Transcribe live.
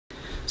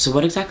So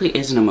what exactly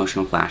is an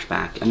emotional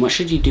flashback, and what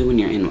should you do when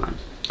you're in one?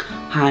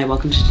 Hi,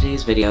 welcome to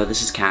today's video.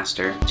 This is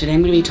Castor. Today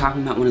I'm going to be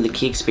talking about one of the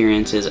key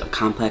experiences of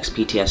complex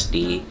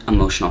PTSD,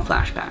 emotional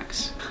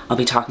flashbacks. I'll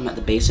be talking about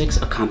the basics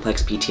of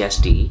complex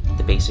PTSD,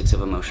 the basics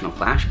of emotional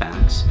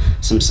flashbacks,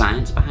 some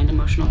science behind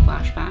emotional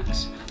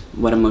flashbacks,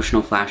 what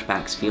emotional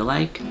flashbacks feel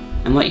like,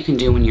 and what you can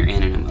do when you're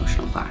in an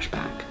emotional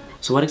flashback.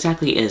 So what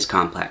exactly is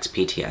complex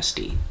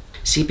PTSD?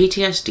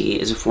 CPTSD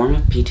is a form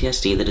of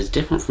PTSD that is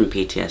different from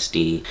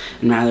PTSD,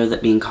 and rather than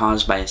being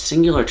caused by a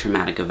singular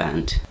traumatic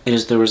event, it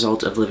is the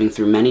result of living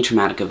through many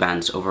traumatic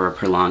events over a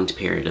prolonged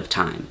period of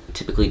time,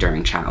 typically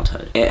during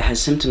childhood. It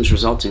has symptoms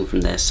resulting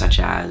from this, such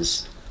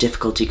as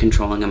difficulty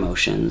controlling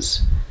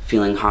emotions,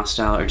 feeling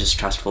hostile or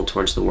distrustful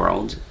towards the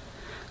world,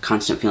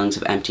 constant feelings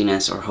of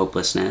emptiness or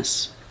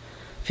hopelessness,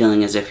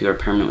 feeling as if you are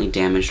permanently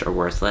damaged or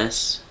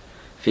worthless,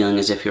 feeling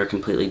as if you are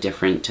completely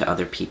different to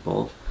other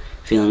people,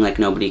 feeling like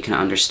nobody can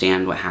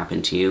understand what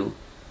happened to you,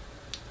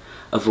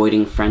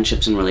 avoiding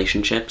friendships and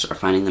relationships or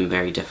finding them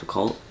very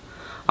difficult,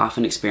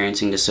 often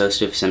experiencing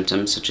dissociative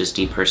symptoms such as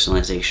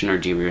depersonalization or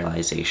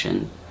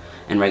derealization,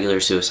 and regular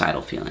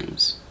suicidal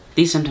feelings.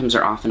 These symptoms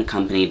are often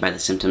accompanied by the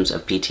symptoms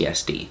of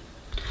PTSD.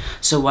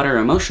 So what are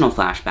emotional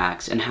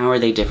flashbacks, and how are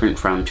they different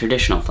from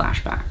traditional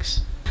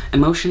flashbacks?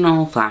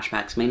 Emotional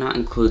flashbacks may not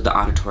include the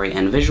auditory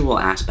and visual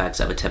aspects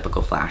of a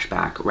typical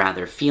flashback,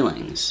 rather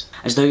feelings,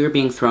 as though you're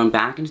being thrown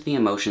back into the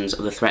emotions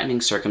of the threatening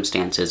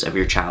circumstances of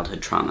your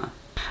childhood trauma.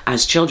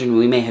 As children,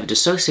 we may have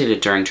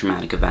dissociated during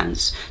traumatic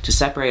events to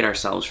separate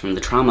ourselves from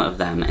the trauma of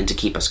them and to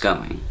keep us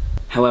going.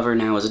 However,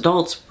 now as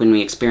adults, when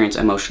we experience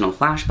emotional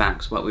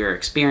flashbacks, what we are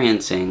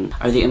experiencing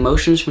are the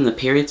emotions from the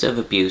periods of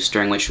abuse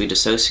during which we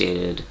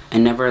dissociated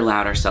and never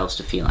allowed ourselves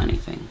to feel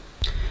anything.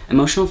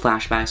 Emotional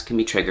flashbacks can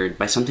be triggered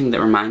by something that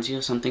reminds you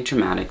of something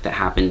traumatic that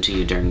happened to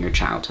you during your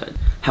childhood.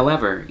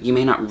 However, you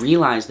may not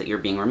realize that you're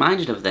being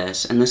reminded of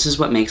this, and this is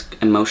what makes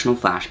emotional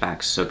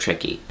flashbacks so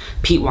tricky.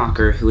 Pete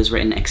Walker, who has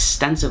written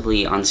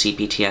extensively on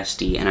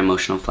CPTSD and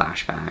emotional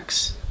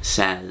flashbacks,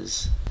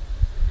 says,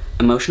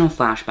 "Emotional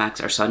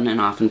flashbacks are sudden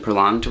and often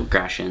prolonged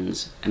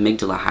regressions,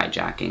 amygdala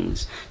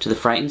hijackings, to the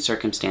frightened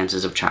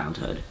circumstances of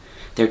childhood.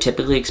 They're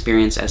typically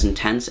experienced as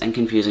intense and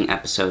confusing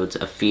episodes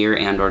of fear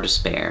and/or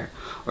despair,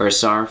 or as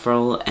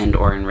sorrowful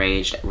and/or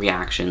enraged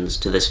reactions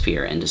to this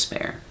fear and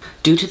despair.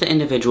 Due to the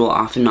individual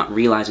often not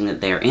realizing that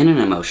they are in an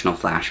emotional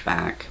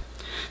flashback,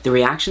 the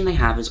reaction they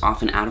have is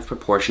often out of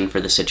proportion for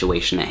the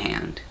situation at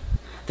hand.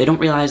 They don't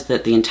realize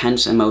that the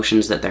intense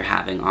emotions that they're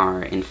having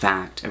are, in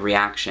fact, a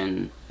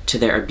reaction to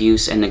their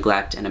abuse and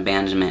neglect and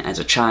abandonment as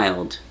a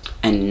child,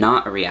 and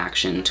not a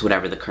reaction to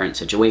whatever the current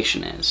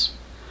situation is."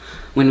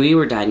 When we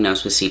were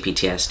diagnosed with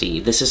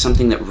CPTSD, this is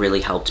something that really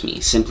helped me,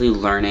 simply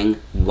learning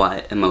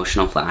what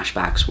emotional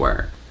flashbacks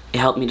were. It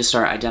helped me to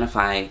start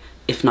identify,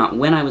 if not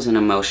when I was in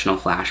an emotional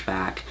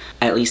flashback,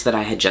 at least that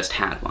I had just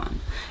had one.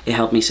 It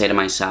helped me say to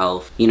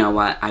myself, you know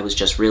what, I was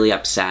just really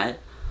upset,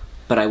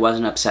 but I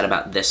wasn't upset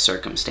about this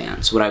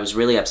circumstance. What I was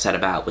really upset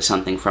about was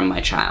something from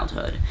my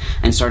childhood.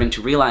 And starting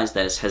to realize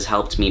this has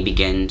helped me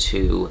begin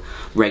to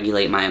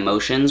regulate my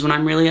emotions when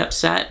I'm really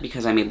upset,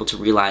 because I'm able to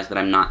realize that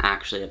I'm not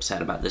actually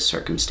upset about this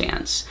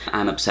circumstance.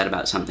 I'm upset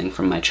about something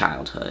from my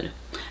childhood.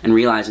 And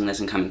realizing this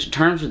and coming to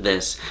terms with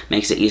this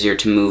makes it easier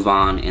to move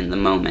on in the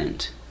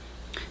moment.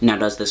 Now,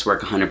 does this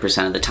work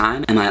 100% of the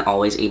time? Am I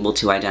always able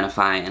to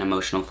identify an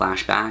emotional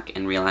flashback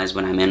and realize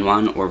when I'm in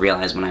one, or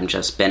realize when I've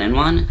just been in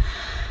one?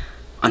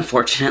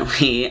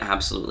 Unfortunately,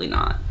 absolutely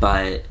not.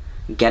 But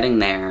getting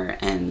there,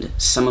 and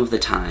some of the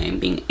time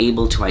being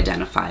able to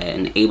identify it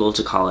and able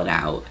to call it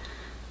out,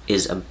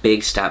 is a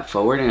big step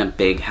forward and a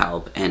big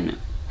help, and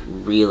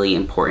really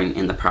important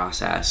in the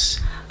process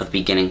of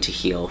beginning to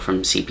heal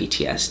from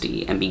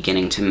CPTSD and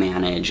beginning to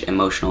manage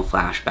emotional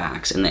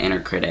flashbacks and the inner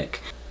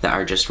critic that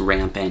are just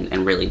rampant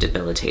and really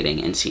debilitating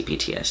in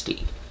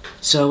CPTSD.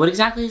 So what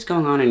exactly is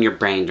going on in your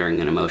brain during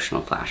an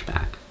emotional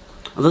flashback?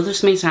 Although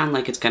this may sound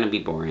like it's going to be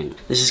boring,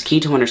 this is key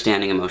to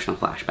understanding emotional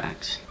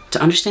flashbacks.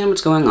 To understand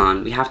what's going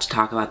on, we have to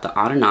talk about the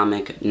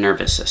autonomic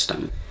nervous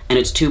system, and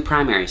its two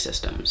primary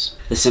systems.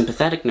 The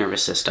sympathetic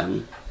nervous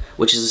system,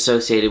 which is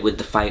associated with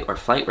the fight or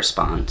flight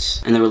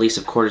response and the release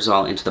of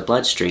cortisol into the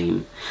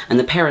bloodstream, and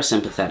the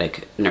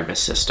parasympathetic nervous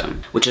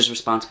system, which is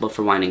responsible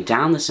for winding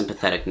down the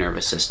sympathetic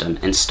nervous system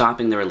and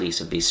stopping the release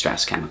of these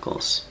stress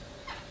chemicals.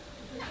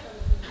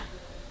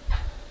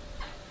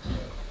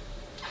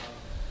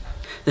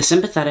 The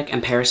sympathetic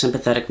and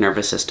parasympathetic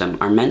nervous system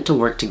are meant to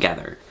work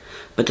together,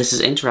 but this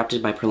is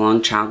interrupted by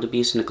prolonged child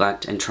abuse,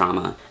 neglect, and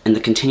trauma, and the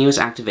continuous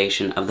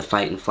activation of the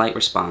fight and flight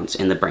response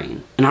in the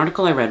brain. An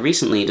article I read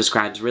recently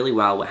describes really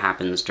well what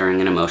happens during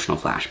an emotional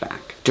flashback.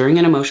 During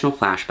an emotional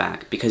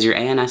flashback, because your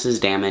ANS is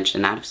damaged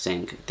and out of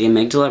sync, the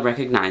amygdala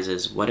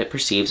recognizes what it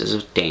perceives as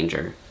a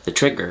danger, the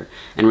trigger,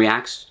 and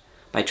reacts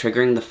by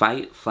triggering the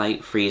fight,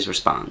 flight, freeze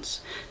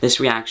response. This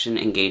reaction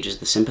engages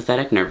the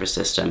sympathetic nervous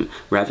system,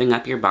 revving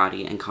up your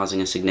body and causing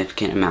a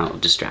significant amount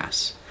of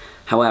distress.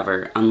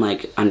 However,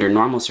 unlike under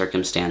normal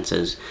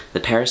circumstances, the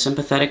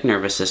parasympathetic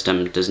nervous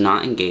system does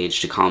not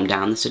engage to calm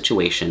down the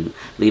situation,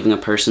 leaving a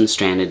person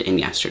stranded in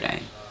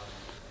yesterday.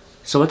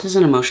 So what does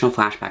an emotional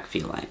flashback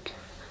feel like?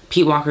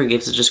 Pete Walker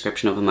gives a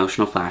description of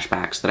emotional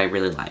flashbacks that I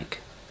really like.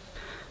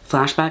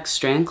 Flashbacks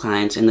strand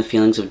clients in the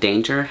feelings of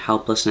danger,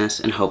 helplessness,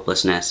 and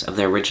hopelessness of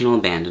their original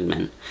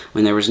abandonment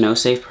when there was no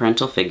safe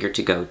parental figure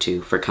to go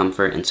to for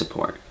comfort and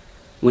support.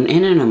 When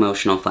in an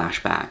emotional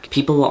flashback,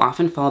 people will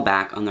often fall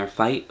back on their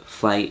fight,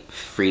 flight,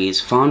 freeze,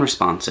 fawn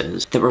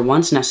responses that were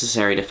once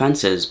necessary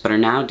defenses but are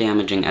now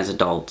damaging as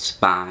adults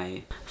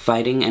by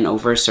fighting and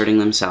over-asserting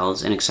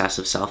themselves in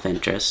excessive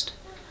self-interest,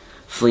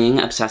 fleeing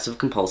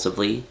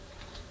obsessive-compulsively,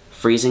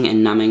 freezing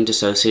and numbing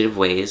dissociative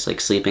ways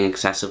like sleeping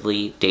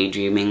excessively,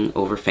 daydreaming,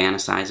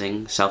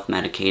 over-fantasizing,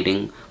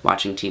 self-medicating,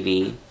 watching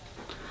TV,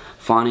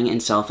 fawning in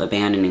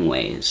self-abandoning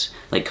ways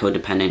like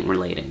codependent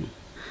relating.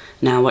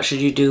 Now, what should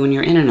you do when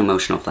you're in an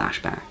emotional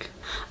flashback?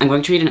 I'm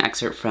going to read an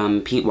excerpt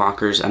from Pete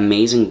Walker's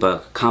amazing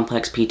book,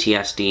 Complex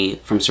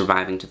PTSD From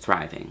Surviving to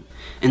Thriving.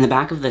 In the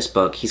back of this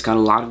book, he's got a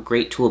lot of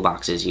great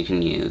toolboxes you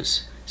can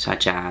use,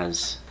 such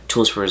as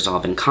tools for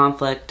resolving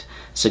conflict,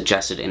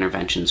 suggested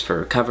interventions for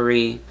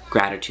recovery,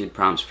 gratitude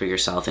prompts for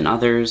yourself and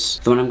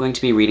others. The one I'm going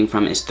to be reading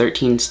from is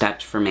 13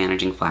 Steps for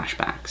Managing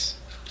Flashbacks.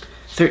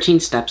 13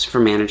 Steps for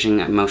Managing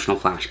Emotional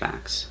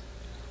Flashbacks.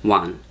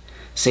 1.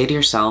 Say to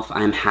yourself,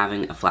 I am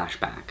having a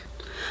flashback.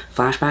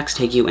 Flashbacks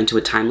take you into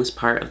a timeless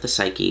part of the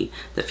psyche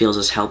that feels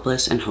as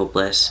helpless and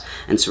hopeless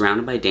and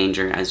surrounded by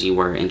danger as you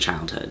were in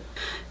childhood.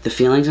 The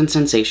feelings and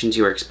sensations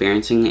you are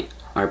experiencing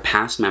are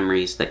past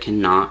memories that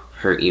cannot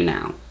hurt you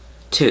now.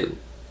 2.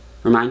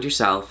 Remind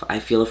yourself, I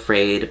feel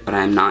afraid, but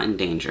I am not in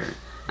danger.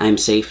 I am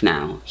safe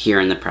now, here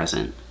in the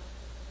present.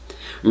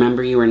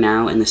 Remember, you are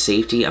now in the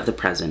safety of the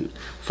present,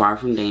 far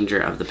from danger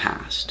of the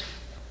past.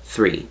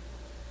 3.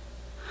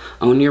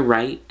 Own your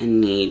right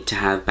and need to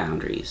have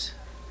boundaries.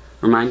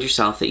 Remind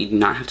yourself that you do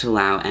not have to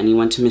allow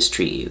anyone to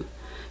mistreat you.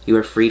 You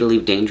are free to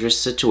leave dangerous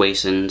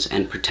situations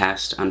and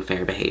protest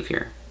unfair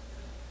behavior.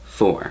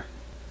 4.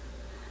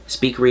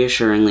 Speak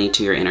reassuringly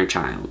to your inner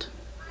child.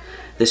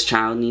 This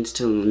child needs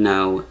to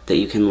know that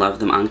you can love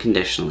them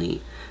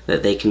unconditionally,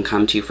 that they can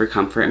come to you for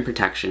comfort and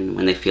protection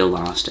when they feel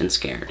lost and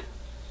scared.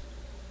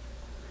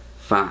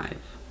 5.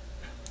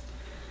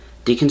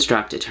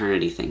 Deconstruct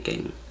eternity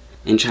thinking.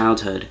 In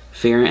childhood,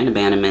 fear and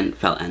abandonment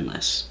felt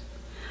endless.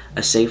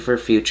 A safer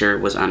future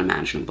was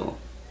unimaginable.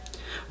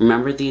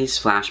 Remember, these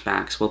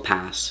flashbacks will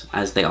pass,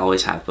 as they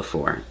always have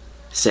before.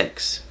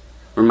 6.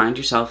 Remind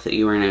yourself that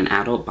you are in an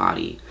adult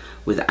body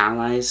with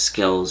allies,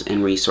 skills,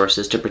 and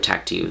resources to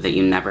protect you that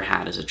you never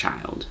had as a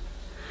child.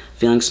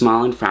 Feeling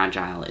small and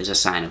fragile is a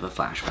sign of a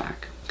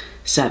flashback.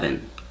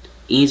 7.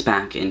 Ease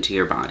back into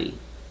your body.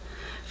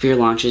 Fear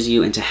launches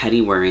you into heady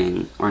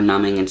worrying or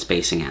numbing and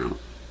spacing out.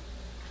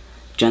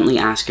 Gently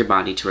ask your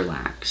body to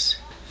relax.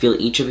 Feel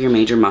each of your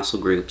major muscle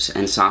groups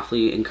and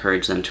softly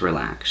encourage them to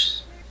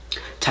relax.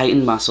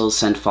 Tightened muscles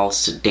send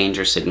false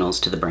danger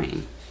signals to the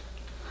brain.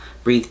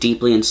 Breathe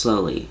deeply and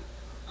slowly.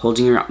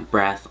 Holding your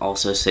breath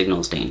also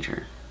signals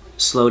danger.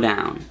 Slow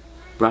down.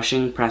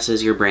 Rushing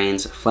presses your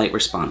brain's flight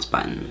response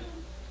button.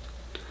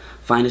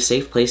 Find a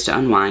safe place to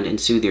unwind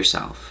and soothe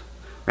yourself.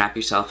 Wrap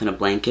yourself in a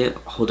blanket,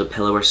 hold a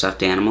pillow or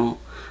stuffed animal,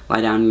 lie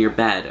down in your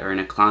bed or in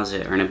a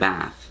closet or in a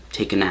bath,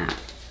 take a nap.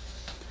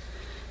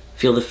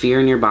 Feel the fear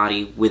in your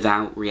body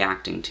without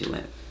reacting to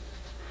it.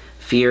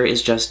 Fear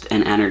is just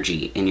an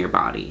energy in your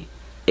body.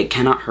 It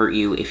cannot hurt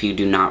you if you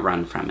do not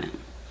run from it.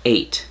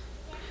 8.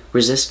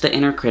 Resist the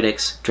inner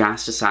critic's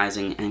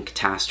drasticizing and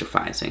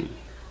catastrophizing.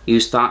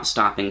 Use thought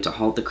stopping to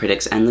halt the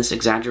critic's endless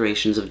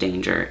exaggerations of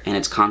danger and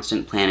its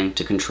constant planning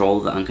to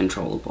control the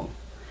uncontrollable.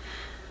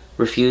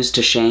 Refuse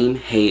to shame,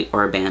 hate,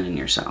 or abandon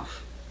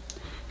yourself.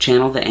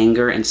 Channel the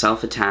anger and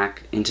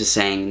self-attack into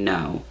saying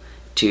no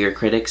to your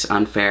critic's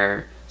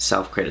unfair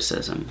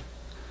self-criticism.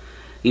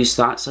 Use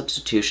thought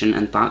substitution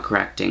and thought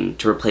correcting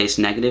to replace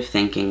negative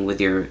thinking with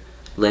your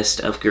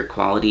list of your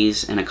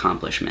qualities and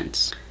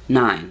accomplishments.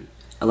 9.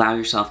 Allow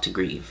yourself to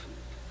grieve.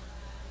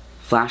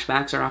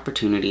 Flashbacks are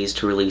opportunities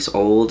to release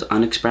old,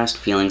 unexpressed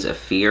feelings of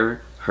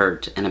fear,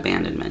 hurt, and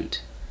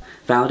abandonment.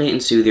 Validate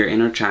and soothe your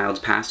inner child's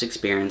past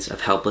experience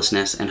of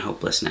helplessness and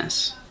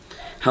hopelessness.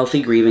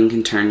 Healthy grieving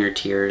can turn your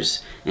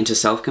tears into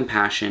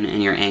self-compassion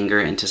and your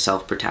anger into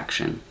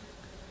self-protection.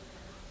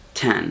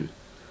 10.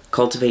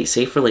 Cultivate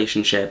safe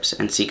relationships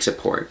and seek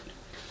support.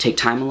 Take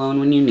time alone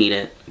when you need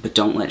it, but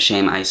don't let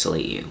shame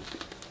isolate you.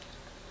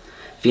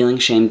 Feeling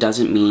shame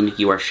doesn't mean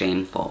you are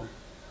shameful.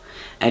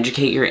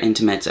 Educate your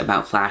intimates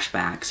about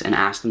flashbacks and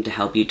ask them to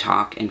help you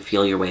talk and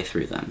feel your way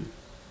through them.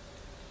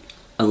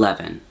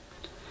 11.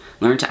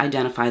 Learn to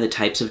identify the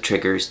types of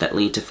triggers that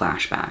lead to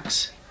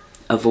flashbacks.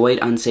 Avoid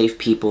unsafe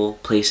people,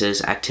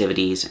 places,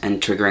 activities, and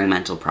triggering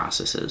mental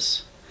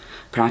processes.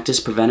 Practice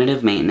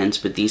preventative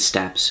maintenance with these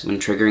steps when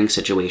triggering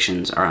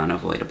situations are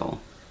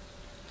unavoidable.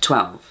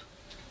 12.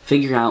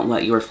 Figure out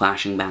what you are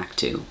flashing back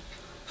to.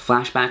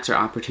 Flashbacks are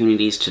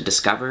opportunities to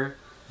discover,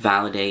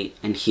 validate,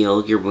 and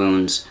heal your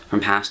wounds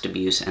from past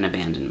abuse and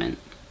abandonment.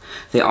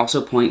 They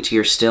also point to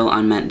your still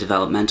unmet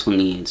developmental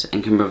needs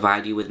and can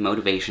provide you with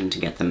motivation to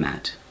get them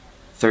met.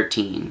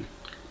 13.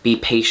 Be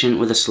patient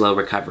with a slow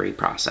recovery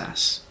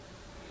process.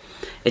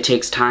 It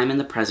takes time in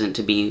the present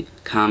to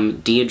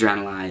become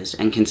de-adrenalized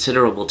and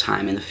considerable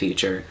time in the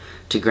future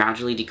to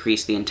gradually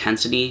decrease the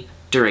intensity,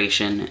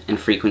 duration, and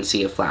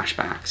frequency of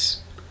flashbacks.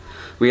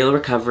 Real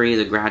recovery is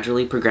a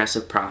gradually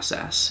progressive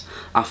process,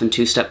 often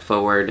 2 steps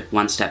forward,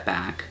 1 step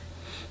back,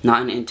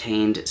 not an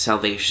attained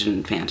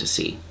salvation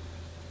fantasy.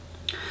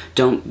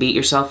 Don't beat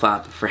yourself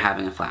up for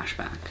having a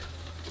flashback.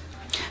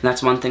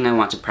 That's one thing I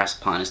want to press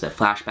upon, is that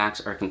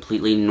flashbacks are a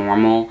completely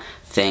normal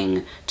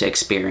thing to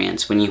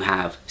experience when you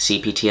have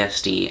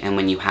CPTSD and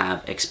when you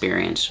have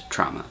experienced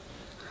trauma.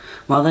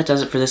 Well, that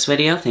does it for this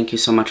video. Thank you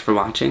so much for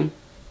watching.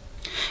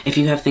 If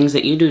you have things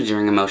that you do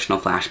during emotional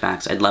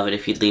flashbacks, I'd love it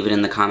if you'd leave it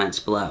in the comments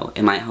below.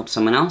 It might help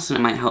someone else and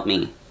it might help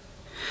me.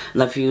 I'd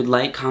love if you'd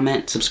like,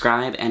 comment,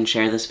 subscribe, and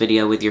share this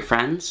video with your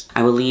friends.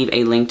 I will leave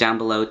a link down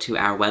below to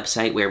our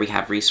website where we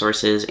have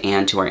resources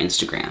and to our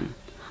Instagram.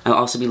 I'll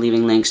also be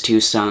leaving links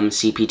to some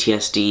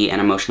CPTSD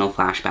and emotional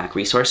flashback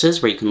resources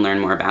where you can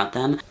learn more about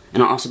them.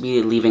 And I'll also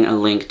be leaving a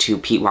link to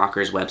Pete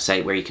Walker's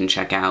website where you can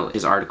check out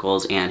his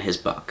articles and his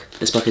book.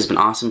 This book has been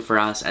awesome for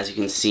us. As you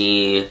can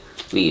see,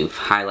 we've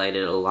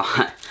highlighted a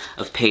lot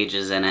of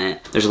pages in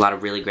it. There's a lot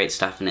of really great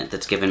stuff in it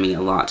that's given me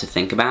a lot to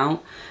think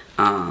about,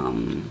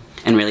 and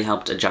really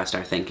helped adjust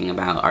our thinking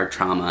about our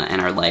trauma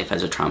and our life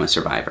as a trauma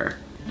survivor.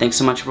 Thanks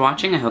so much for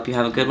watching. I hope you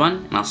have a good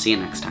one, and I'll see you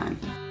next time.